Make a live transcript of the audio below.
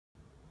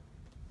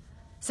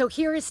So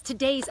here is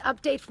today's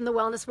update from the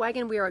Wellness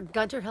Wagon. We are at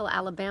Gunter Hill,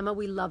 Alabama.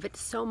 We love it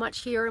so much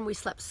here, and we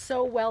slept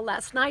so well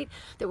last night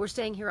that we're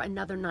staying here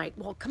another night.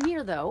 Well, come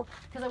here though,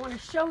 because I want to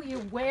show you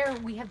where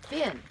we have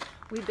been.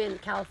 We've been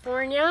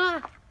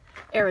California,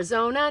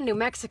 Arizona, New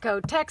Mexico,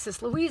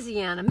 Texas,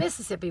 Louisiana,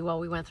 Mississippi. Well,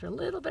 we went through a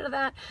little bit of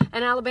that,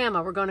 and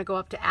Alabama. We're going to go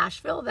up to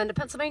Asheville, then to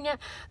Pennsylvania,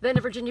 then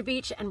to Virginia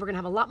Beach, and we're going to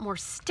have a lot more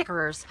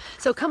stickers.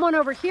 So come on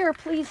over here,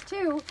 please,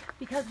 too,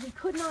 because we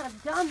could not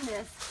have done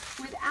this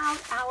without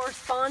our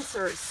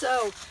sponsors.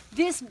 So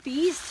this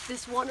beast,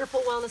 this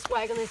wonderful wellness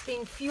wagon is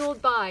being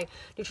fueled by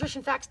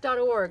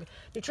nutritionfacts.org,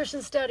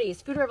 Nutrition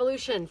Studies, Food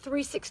Revolution,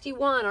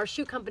 361, our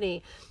shoe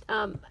company,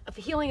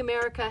 Healing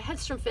America,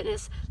 Headstrong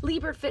Fitness,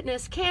 Liebert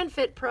Fitness,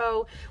 CanFit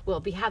Pro.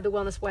 We'll have the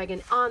wellness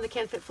wagon on the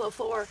CanFit Flow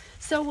floor.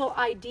 So will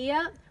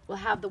IDEA. We'll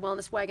have the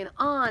wellness wagon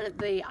on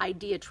the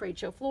IDEA trade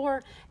show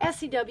floor,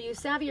 SCW,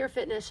 Savior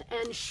Fitness,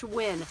 and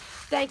Schwinn.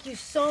 Thank you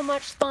so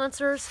much,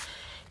 sponsors.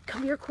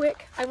 Come here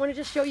quick. I want to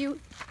just show you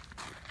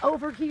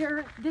over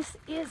here. This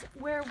is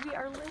where we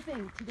are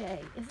living today.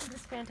 Isn't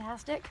this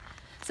fantastic?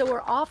 So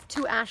we're off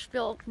to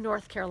Asheville,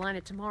 North Carolina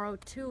tomorrow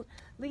to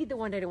lead the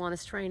One Day to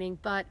Wellness training,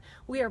 but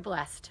we are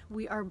blessed.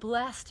 We are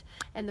blessed,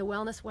 and the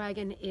Wellness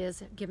Wagon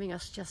is giving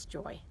us just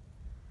joy.